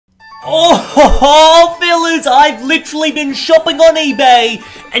Oh, fellas, I've literally been shopping on eBay,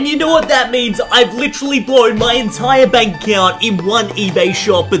 and you know what that means? I've literally blown my entire bank account in one eBay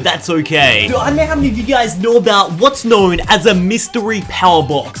shop, but that's okay. So I don't know how many of you guys know about what's known as a mystery power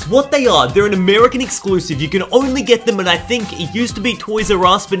box. What they are, they're an American exclusive. You can only get them, and I think it used to be Toys R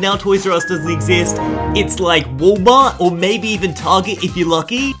Us, but now Toys R Us doesn't exist. It's like Walmart, or maybe even Target if you're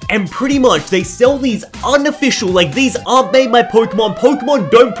lucky. And pretty much, they sell these unofficial, like these aren't made by Pokemon.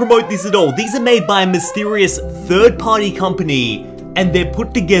 Pokemon don't promote these at all. These are made by a mysterious third-party company, and they're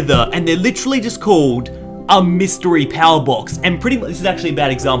put together, and they're literally just called a mystery power box. And pretty much, this is actually a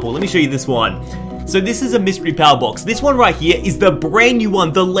bad example. Let me show you this one. So this is a mystery power box. This one right here is the brand new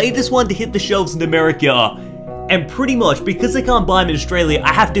one, the latest one to hit the shelves in America. And pretty much, because I can't buy them in Australia,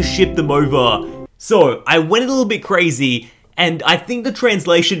 I have to ship them over. So I went a little bit crazy, and I think the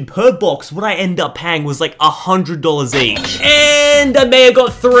translation per box, what I ended up paying was like $100 each. And I may have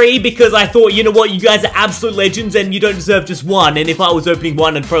got 3 because I thought, you know what, you guys are absolute legends and you don't deserve just one. And if I was opening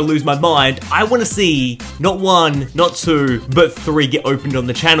one, I'd probably lose my mind. I want to see not 1, not 2, but 3 get opened on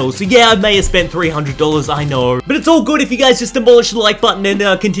the channel. So yeah, I may have spent $300, I know. But it's all good if you guys just demolish the like button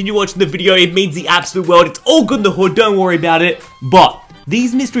and continue watching the video. It means the absolute world. It's all good in the hood, don't worry about it. But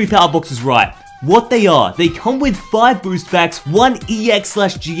these mystery power boxes, right? What they are, they come with 5 boost packs, 1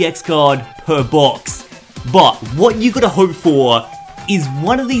 EX/GX card per box. But what you gotta hope for is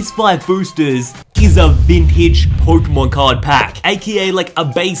one of these 5 boosters is a vintage Pokemon card pack, aka like a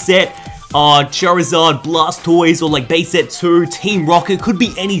base set, Charizard, Blastoise, or like base set 2, Team Rocket, could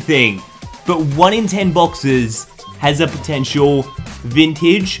be anything. But 1 in 10 boxes has a potential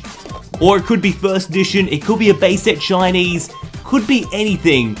vintage, or it could be first edition, it could be a base set Chinese, could be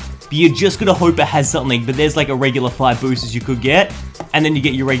anything. But you're just gonna hope it has something, but there's like a regular 5 boosters you could get, and then you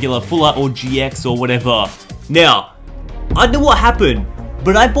get your regular full art or GX or whatever. Now, I don't know what happened,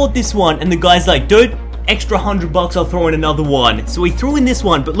 but I bought this one, and the guy's like, dude, extra $100, I'll throw in another one. So he threw in this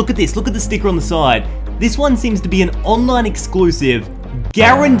one, but look at this, look at the sticker on the side. This one seems to be an online exclusive,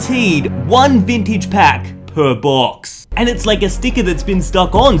 guaranteed 1 vintage pack per box. And it's like a sticker that's been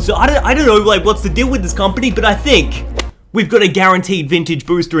stuck on, so I don't know like what's the deal with this company, but I think we've got a guaranteed vintage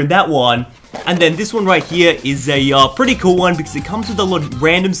booster in that one. And then this one right here is a pretty cool one because it comes with a lot of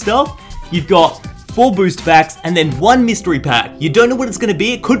random stuff. You've got 4 booster packs and then 1 mystery pack. You don't know what it's going to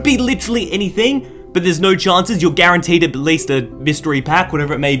be. It could be literally anything, but there's no chances. You're guaranteed at least a mystery pack,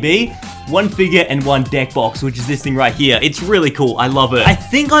 whatever it may be. 1 figure and 1 deck box, which is this thing right here. It's really cool. I love it. I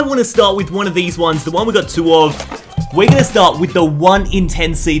think I want to start with one of these ones, the one we got 2 of. We're going to start with the 1 in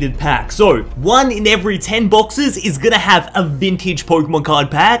 10 seeded pack. So, 1 in every 10 boxes is going to have a vintage Pokemon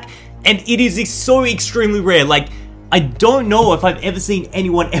card pack. And it is so extremely rare. Like, I don't know if I've ever seen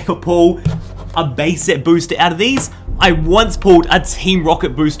anyone ever pull a base set booster out of these. I once pulled a Team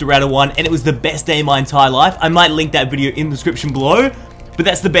Rocket booster out of one, and it was the best day of my entire life. I might link that video in the description below. But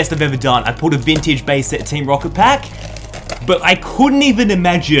that's the best I've ever done. I pulled a vintage base set Team Rocket pack. But I couldn't even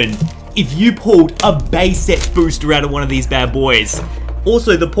imagine if you pulled a base set booster out of one of these bad boys.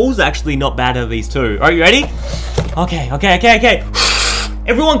 Also, the pull's actually not bad out of these too. Are you ready? Okay.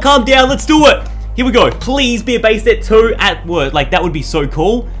 Everyone calm down, let's do it. Here we go. Please be a base set 2 at word. Like, that would be so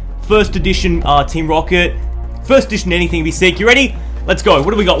cool. First edition Team Rocket. First edition anything would be sick. You ready? Let's go.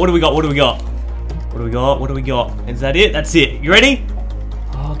 What do we got? Is that it? That's it. You ready?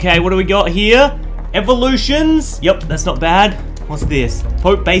 Okay, what do we got here? Evolutions. Yep, that's not bad. What's this?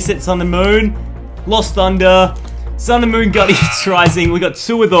 Pope base set Sun and Moon, Lost Thunder, Sun and Moon Guardians Rising. We got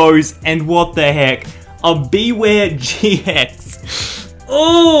 2 of those, and what the heck? A Beware GX.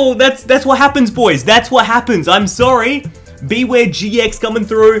 Oh, that's what happens, boys. That's what happens. I'm sorry. Beware GX coming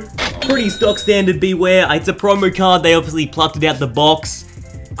through. Pretty stock standard Beware. It's a promo card. They obviously plucked it out the box.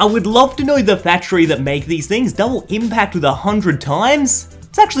 I would love to know the factory that make these things. Double impact with 100 times?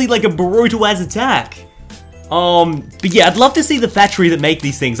 It's actually like a brutal as attack. But yeah, I'd love to see the factory that make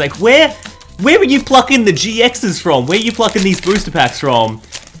these things. Like, where are you plucking the GXs from? Where are you plucking these booster packs from?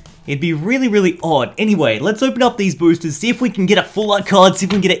 It'd be really, really odd. Anyway, let's open up these boosters, see if we can get a full art card, see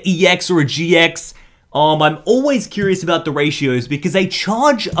if we can get an EX or a GX. I'm always curious about the ratios because they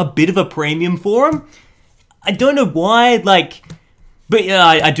charge a bit of a premium for them. I don't know why, like, but yeah,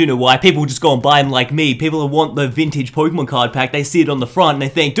 I do know why. People just go and buy them like me. People who want the vintage Pokemon card pack, they see it on the front and they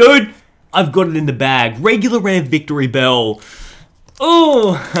think, dude, I've got it in the bag. Regular rare Victory Bell.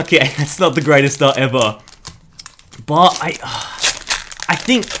 Oh, okay, that's not the greatest start ever. But I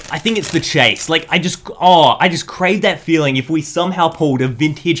think it's the chase. Like, I just crave that feeling if we somehow pulled a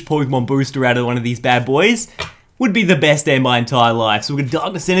vintage Pokemon booster out of one of these bad boys. Would be the best day of my entire life. So we're gonna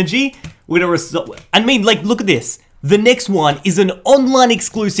Darkness Energy. We're gonna I mean, like, look at this. The next one is an online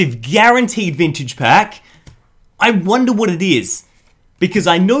exclusive guaranteed vintage pack. I wonder what it is. Because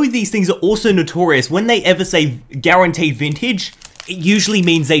I know these things are also notorious. When they ever say guaranteed vintage, it usually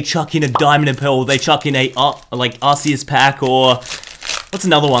means they chuck in a Diamond and Pearl, they chuck in a like Arceus pack, or what's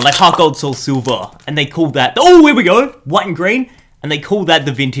another one? Like Heart Gold Soul Silver. And they call that, oh, here we go, white and green. And they call that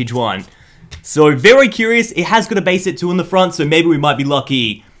the vintage one. So very curious. It has got a base set 2 on the front, so maybe we might be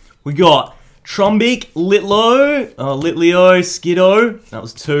lucky. We got Trumbeak, Litleo, Skiddo, that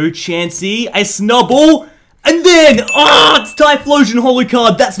was 2, Chansey, a Snubbull, and then, it's Typhlosion holo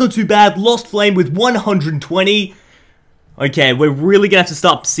card, that's not too bad, Lost Flame with 120. Okay, we're really gonna have to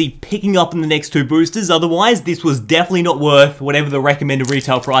start picking up in the next 2 boosters, otherwise this was definitely not worth whatever the recommended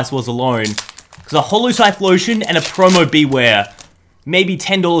retail price was alone. Because a holo Typhlosion and a promo Beware, maybe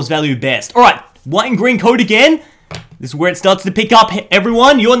 $10 value best. Alright, white and green code again. This is where it starts to pick up,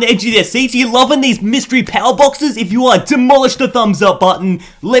 everyone. You're on the edge of their seats. Are you loving these mystery power boxes? If you are, demolish the thumbs up button.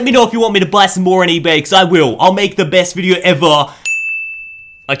 Let me know if you want me to buy some more on eBay, because I will. I'll make the best video ever.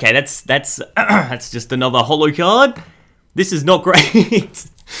 Okay, that's just another holo card. This is not great.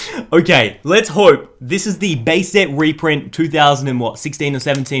 Okay, let's hope this is the base set reprint 2016 or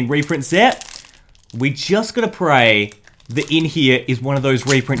 17 reprint set. We just gotta pray that in here is one of those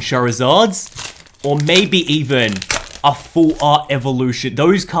reprint Charizards, or maybe even a full art evolution.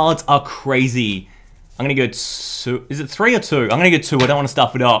 Those cards are crazy. I'm gonna go 2. Is it 3 or 2? I'm gonna go 2. I don't want to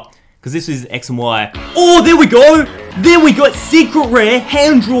stuff it up because this is X and Y. Oh, there we go. There we go. Secret rare,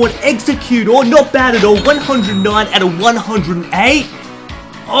 hand drawn Executor. Not bad at all. 109 out of 108.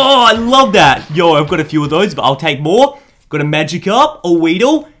 Oh, I love that. Yo, I've got a few of those, but I'll take more. Got a Magikarp, a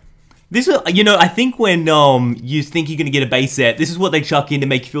Weedle. This is, you know, I think when you think you're gonna get a base set, this is what they chuck in to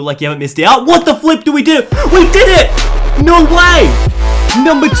make you feel like you haven't missed out. What the flip do we do? We did it! No way!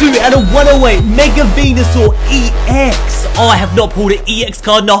 Number 2 out of 108, Mega Venusaur EX. Oh, I have not pulled an EX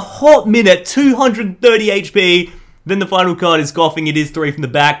card in a hot minute. 230 HP. Then the final card is coughing. It is 3 from the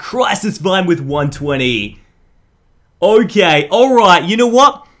back. Crisis Vine with 120. Okay, alright, you know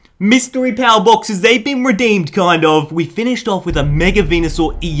what? Mystery power boxes, they've been redeemed, kind of. We finished off with a Mega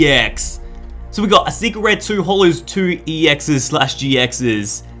Venusaur EX. So we got a Secret Rare 2 Holos, 2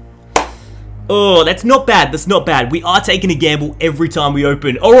 EXs/GXs. Oh, that's not bad, that's not bad. We are taking a gamble every time we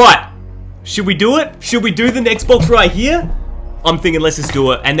open. Alright, should we do it? Should we do the next box right here? I'm thinking let's just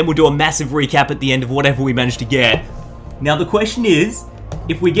do it, and then we'll do a massive recap at the end of whatever we managed to get. Now the question is,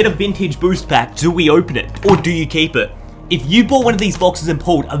 if we get a vintage boost pack, do we open it? Or do you keep it? If you bought one of these boxes and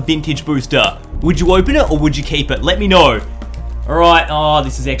pulled a vintage booster, would you open it or would you keep it? Let me know. Alright, oh,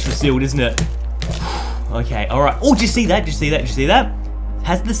 this is extra sealed, isn't it? Okay, alright. Oh, did you see that? Did you see that? Did you see that?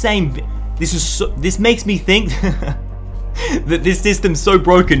 Has the same... This makes me think that this system's so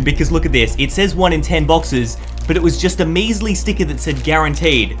broken because look at this. It says 1 in 10 boxes, but it was just a measly sticker that said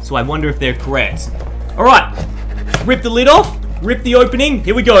guaranteed. So I wonder if they're correct. Alright, rip the lid off. Rip the opening.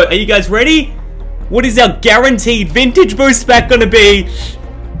 Here we go. Are you guys ready? What is our guaranteed vintage boost pack gonna be?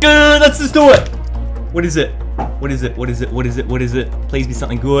 Let's just do it. What is it? What is it? What is it? What is it? What is it? Please be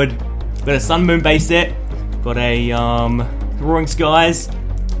something good. Got a Sun Moon base set. Got a Roaring Skies.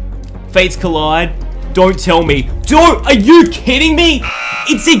 Fates Collide. Don't tell me. Are you kidding me?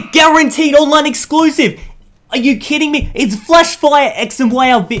 It's a guaranteed online exclusive. Are you kidding me? It's Flash Fire X and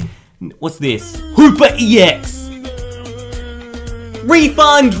Y. What's this? Hooper EX.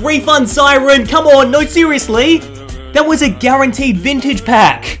 Refund Siren, come on, no seriously, that was a guaranteed vintage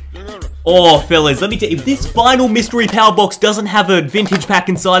pack. Oh fellas, let me tell you, if this final mystery power box doesn't have a vintage pack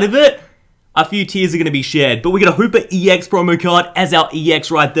inside of it, a few tears are going to be shed. But we got a Hooper EX promo card as our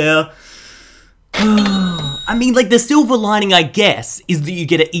EX right there. I mean, like, the silver lining, I guess, is that you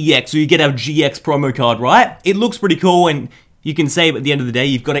get an EX or you get our GX promo card, right? It looks pretty cool, and you can say at the end of the day,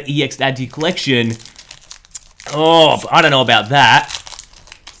 you've got an EX to add to your collection. Oh, but I don't know about that.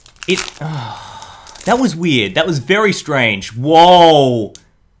 That was weird. That was very strange. Whoa.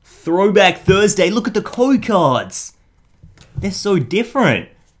 Throwback Thursday. Look at the code cards. They're so different.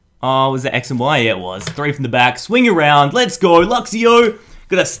 Oh, was that X and Y? Yeah, it was. 3 from the back. Swing around. Let's go. Luxio.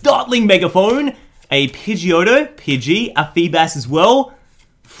 Got a Startling Megaphone. A Pidgeotto. Pidgey. A Feebas as well.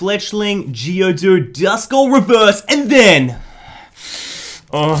 Fletchling. Geodude. Duskull Reverse. And then...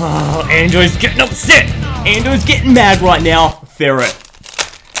 oh, Andrew's getting upset. Andrew's getting mad right now. Ferret.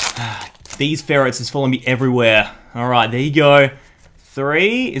 These ferrets is following me everywhere. Alright, there you go.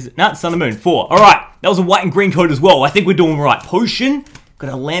 3, is it? No, Sun and Moon. 4. Alright, that was a white and green code as well. I think we're doing right. Potion. Got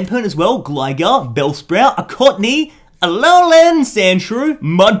a Lampern as well. Gligar, Bellsprout, a Cottony, a Lowland Sandshrew,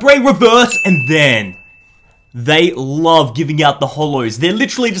 Mudbray Reverse, and then They love giving out the holos. They're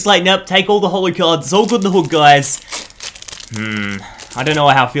literally just like, nope, take all the holo cards. It's all good in the hood, guys. I don't know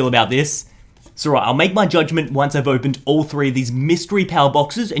how I feel about this. It's alright, I'll make my judgment once I've opened all 3 of these mystery power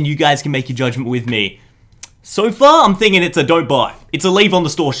boxes, and you guys can make your judgment with me. So far, I'm thinking it's a don't buy. It's a leave on the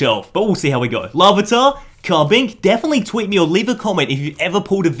store shelf, but we'll see how we go. Larvitar, Carbink, definitely tweet me or leave a comment if you've ever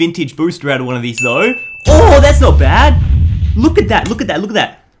pulled a vintage booster out of one of these though. Oh, that's not bad. Look at that, look at that, look at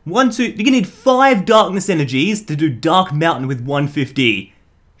that. 1, 2, you're gonna need 5 darkness energies to do Dark Mountain with 150.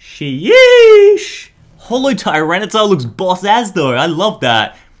 Sheesh. Holo Tyranitar looks boss as though, I love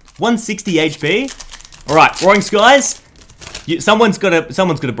that. 160 HP. Alright, Roaring Skies. Someone's gonna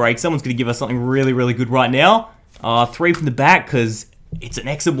break. Someone's gonna give us something really, really good right now. 3 from the back, because it's an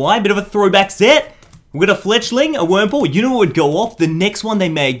X and Y, bit of a throwback set. We've got a Fletchling, a Wurmple. You know what would go off? The next one they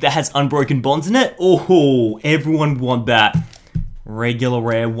make that has Unbroken Bonds in it. Oh, everyone would want that. Regular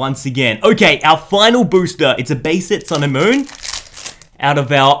rare once again. Okay, our final booster. It's a base set Sun and Moon. Out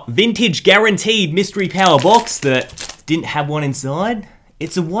of our vintage guaranteed mystery power box that didn't have one inside.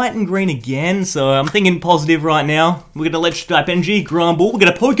 It's a white and green again, so I'm thinking positive right now. We're gonna Electric type energy, Granbull. We're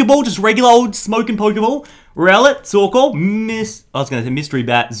gonna Pokeball, just regular old smoking Pokeball. Rowlet, Sorkle, Mystery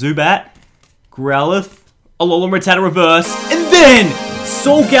Bat, Zubat, Growlithe, Alolan Rattata Reverse, and then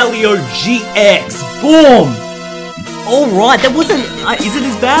Solgaleo GX. Boom! Alright, that wasn't... is it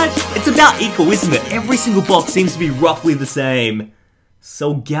as bad? It's about equal, isn't it? Every single box seems to be roughly the same.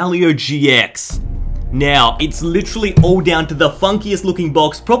 Solgaleo GX. Now, it's literally all down to the funkiest looking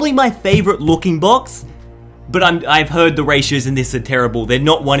box. Probably my favorite looking box. But I've heard the ratios in this are terrible. They're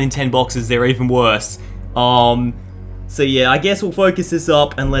not 1 in 10 boxes, they're even worse. So yeah, I guess we'll focus this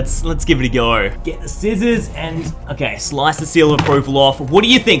up and let's give it a go. Get the scissors and, okay, slice the seal of approval off. What do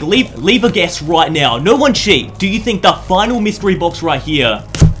you think? Leave a guess right now. No one cheat. Do you think the final mystery box right here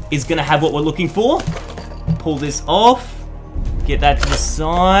is gonna have what we're looking for? Pull this off. Get that to the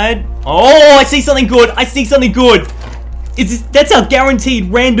side. Oh, I see something good. I see something good. That's our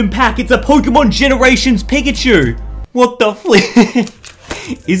guaranteed random pack. It's a Pokemon Generations Pikachu. What the flip?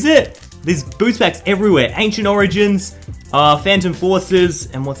 Is it? There's boost packs everywhere. Ancient Origins, Phantom Forces,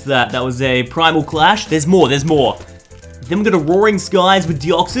 and what's that? That was a Primal Clash. There's more, there's more. Then we got a Roaring Skies with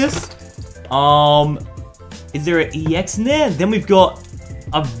Deoxys. Is there an EX in there? Then we've got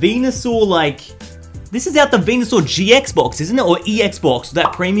a Venusaur, like... This is out the Venusaur GX box, isn't it? Or EX box,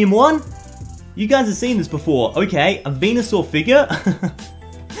 that premium one? You guys have seen this before. Okay, a Venusaur figure.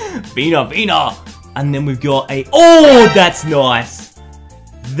 Vena. And then we've got a... Oh, that's nice.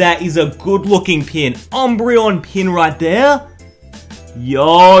 That is a good looking pin. Umbreon pin right there.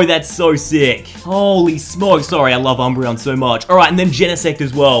 Yo, that's so sick. Holy smoke. Sorry, I love Umbreon so much. Alright, and then Genesect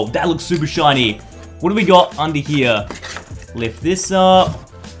as well. That looks super shiny. What do we got under here? Lift this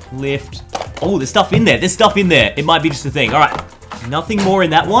up. Lift. Oh, there's stuff in there. There's stuff in there. It might be just a thing. Alright, nothing more in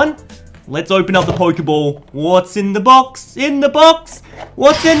that one. Let's open up the Pokeball. What's in the box? In the box?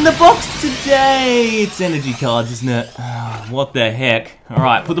 What's in the box today? It's energy cards, isn't it? Oh, what the heck?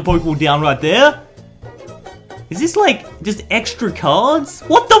 Alright, put the Pokeball down right there. Is this like just extra cards?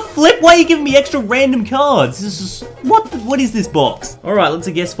 What the flip? Why are you giving me extra random cards? This is just, what is this box? Alright, let's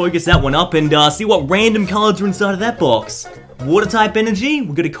I guess focus that one up and see what random cards are inside of that box. Water type energy.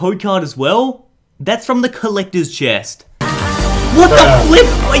 We've got a code card as well. That's from the collector's chest. What the flip?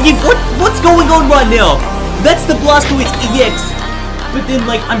 What's going on right now? That's the Blastoise EX. But then,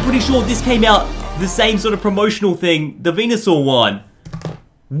 like, I'm pretty sure this came out the same sort of promotional thing, the Venusaur one.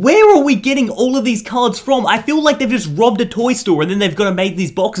 Where are we getting all of these cards from? I feel like they've just robbed a toy store and then they've got to make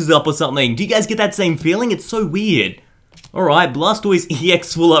these boxes up or something. Do you guys get that same feeling? It's so weird. Alright, Blastoise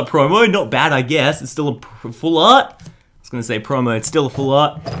EX full art promo. Not bad, I guess. It's still a full art. I was going to say promo. It's still a full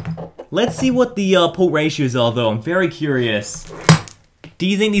art. Let's see what the pull ratios are, though. I'm very curious. Do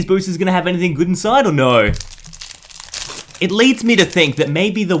you think these boosters are going to have anything good inside, or no? It leads me to think that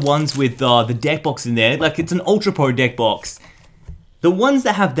maybe the ones with the deck box in there, like it's an Ultra Pro deck box, the ones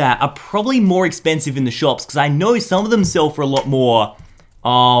that have that are probably more expensive in the shops, because I know some of them sell for a lot more,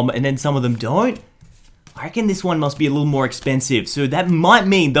 and then some of them don't. I reckon this one must be a little more expensive, so that might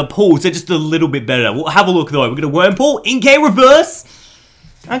mean the pulls are just a little bit better. We'll have a look, though. We've got a Wurmple, Inkay Reverse.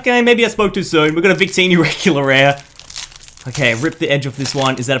 Okay, maybe I spoke too soon. We've got a Victini regular rare. Okay, rip the edge off this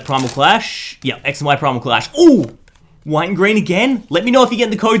one. Is that a Primal Clash? Yeah, X and Y Primal Clash. Ooh! White and green again. Let me know if you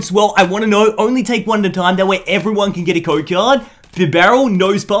get the codes as well. I want to know. Only take one at a time. That way everyone can get a code card. Bibarel,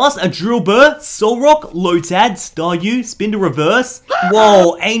 Nosepass, a Drillbur, Solrock, Lotad, Staryu, Spinda Reverse.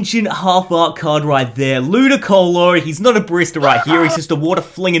 Whoa, ancient half art card right there. Ludicolo. He's not a barista right here. He's just a water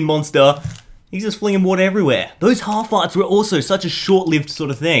flinging monster. He's just flinging water everywhere. Those half arts were also such a short-lived sort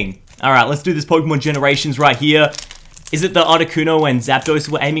of thing. Alright, let's do this Pokemon Generations right here. Is it the Articuno and Zapdos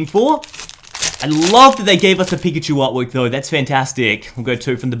we're aiming for? I love that they gave us a Pikachu artwork though, that's fantastic. We'll go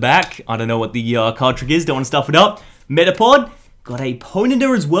 2 from the back. I don't know what the card trick is, don't want to stuff it up. Metapod, got a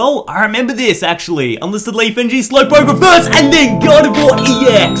Ponyta as well. I remember this actually. Unlisted Leaf Energy, Slowpoke Reverse, and then Gardevoir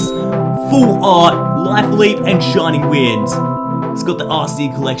EX. Full art, Life Leap, and Shining Wind. It's got the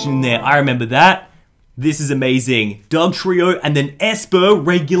RC collection in there, I remember that. This is amazing. Dugtrio, and then Esper,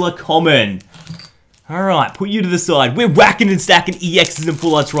 regular common. Alright, put you to the side. We're whacking and stacking EXs and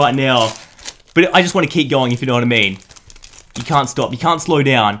full arts right now. But I just want to keep going, if you know what I mean. You can't stop. You can't slow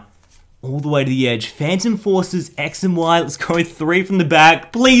down. All the way to the edge. Phantom Forces, X and Y. Let's go 3 from the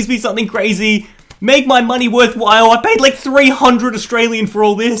back. Please be something crazy. Make my money worthwhile. I paid like 300 Australian for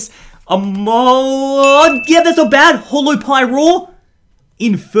all this. Yeah, that's not bad. Holo Pyroar.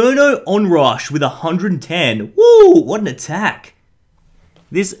 Inferno Onrush with 110. Woo, what an attack.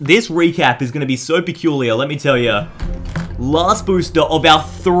 This recap is going to be so peculiar, let me tell you. Last booster of our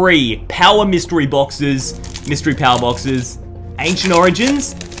 3 power mystery boxes, mystery power boxes. Ancient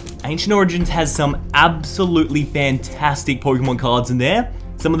Origins. Ancient Origins has some absolutely fantastic Pokemon cards in there.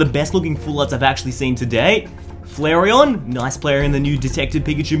 Some of the best looking full arts I've actually seen to date. Flareon, nice player in the new Detective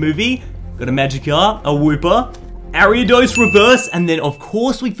Pikachu movie. Got a Magikarp, a Wooper, Ariados Reverse, and then of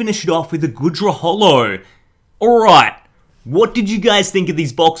course we finish it off with a Goodra Holo. Alright. What did you guys think of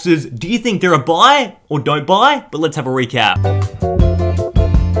these boxes? Do you think they're a buy or don't buy? But let's have a recap.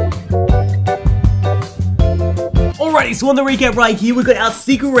 Alrighty, so on the recap right here, we've got our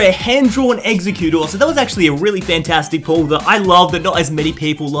Secret Rare Hand-Drawn Executor. So that was actually a really fantastic pull that I love that not as many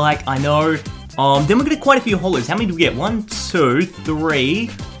people like, I know. Then we're getting quite a few holos. How many do we get? 1, 2, 3,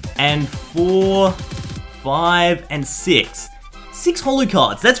 and 4, 5, and 6. 6 holo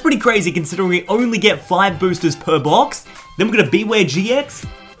cards. That's pretty crazy considering we only get 5 boosters per box. Then we're going to Beware GX,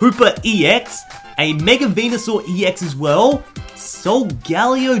 Hooper EX, a Mega Venusaur EX as well,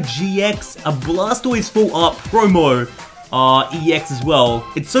 Solgaleo GX, a Blastoise Full Art Promo EX as well.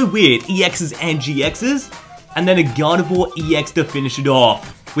 It's so weird, EXs and GXs, and then a Gardevoir EX to finish it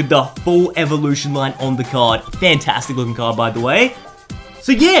off with the full evolution line on the card. Fantastic looking card, by the way.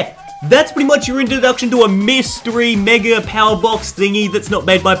 So yeah, that's pretty much your introduction to a mystery mega power box thingy that's not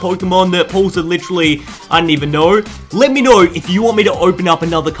made by Pokemon that pulls it literally, I don't even know. Let me know if you want me to open up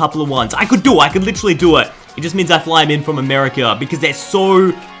another couple of ones. I could literally do it. It just means I fly them in from America because they're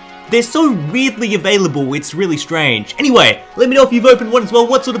so weirdly available, it's really strange. Anyway, let me know if you've opened one as well,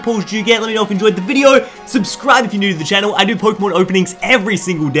 what sort of pulls do you get, let me know if you enjoyed the video, subscribe if you're new to the channel, I do Pokemon openings every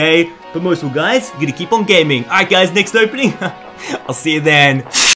single day, but most of all guys, you're gonna keep on gaming. Alright guys, next opening, I'll see you then.